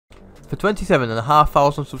For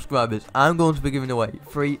 27,500 subscribers, I'm going to be giving away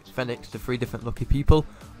 3 Fenix to 3 different lucky people.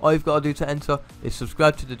 All you've got to do to enter is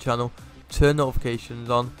subscribe to the channel, turn notifications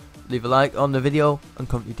on, leave a like on the video, and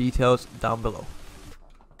comment your details down below.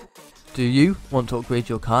 Do you want to upgrade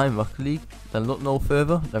your car in Rocket League? Then look no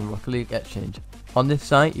further than Rocket League Exchange. On this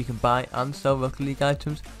site you can buy and sell Rocket League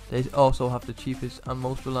items. They also have the cheapest and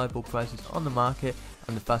most reliable prices on the market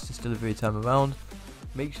and the fastest delivery time around.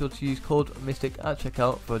 Make sure to use code MisTik at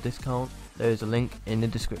checkout for a discount. There is a link in the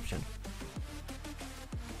description.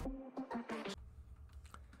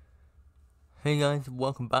 Hey guys,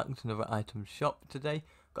 welcome back to another item shop. Today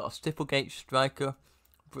got a Stipplegate Striker,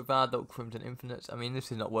 Bravado Crimson Infinites. I mean,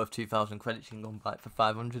 this is not worth 2,000 credits. You can go and buy it for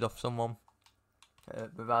 500 off someone.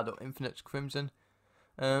 Bravado Infinites Crimson.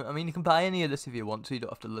 I mean, you can buy any of this if you want to. You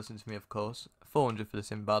don't have to listen to me, of course. 400 for the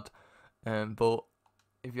Sinbad. But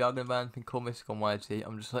if you are going to buy anything called MisTik on YT,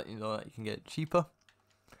 I'm just letting you know that you can get it cheaper.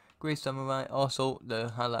 Grey Samurai. Also, the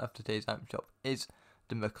highlight of today's item shop is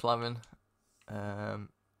the Mclaren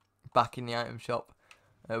back in the item shop,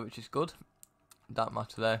 which is good. That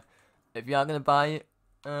matter there. If you are going to buy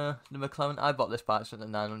the Mclaren, I bought this by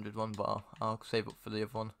accident, the 900 one, but I'll save up for the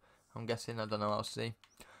other one. I'm guessing, I don't know, I'll see.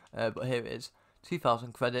 But here it is,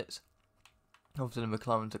 2,000 credits. Obviously the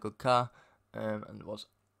McLaren's a good car, and it was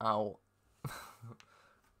out.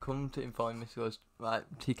 Come to inform me, so right,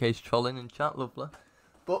 TK's trolling in chat, lovely.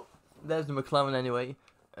 But there's the McLaren anyway.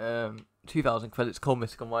 2,000 credits, call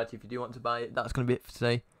MisTik on YT if you do want to buy it. That's going to be it for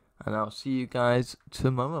today, and I'll see you guys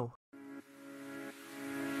tomorrow.